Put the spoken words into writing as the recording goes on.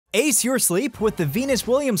Ace your sleep with the Venus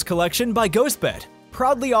Williams collection by GhostBed,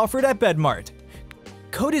 proudly offered at BedMart.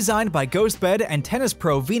 Co-designed by GhostBed and tennis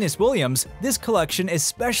pro Venus Williams, this collection is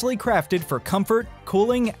specially crafted for comfort,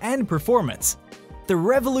 cooling, and performance. The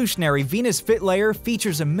revolutionary Venus Fit layer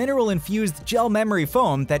features a mineral-infused gel memory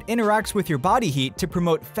foam that interacts with your body heat to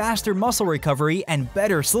promote faster muscle recovery and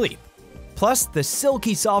better sleep. Plus, the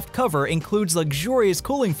silky soft cover includes luxurious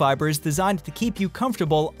cooling fibers designed to keep you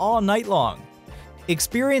comfortable all night long.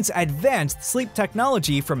 Experience advanced sleep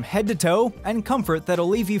technology from head to toe and comfort that'll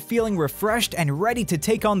leave you feeling refreshed and ready to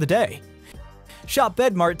take on the day. Shop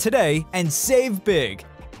BedMart today and save big!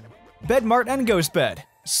 BedMart and GhostBed.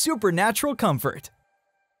 Supernatural comfort.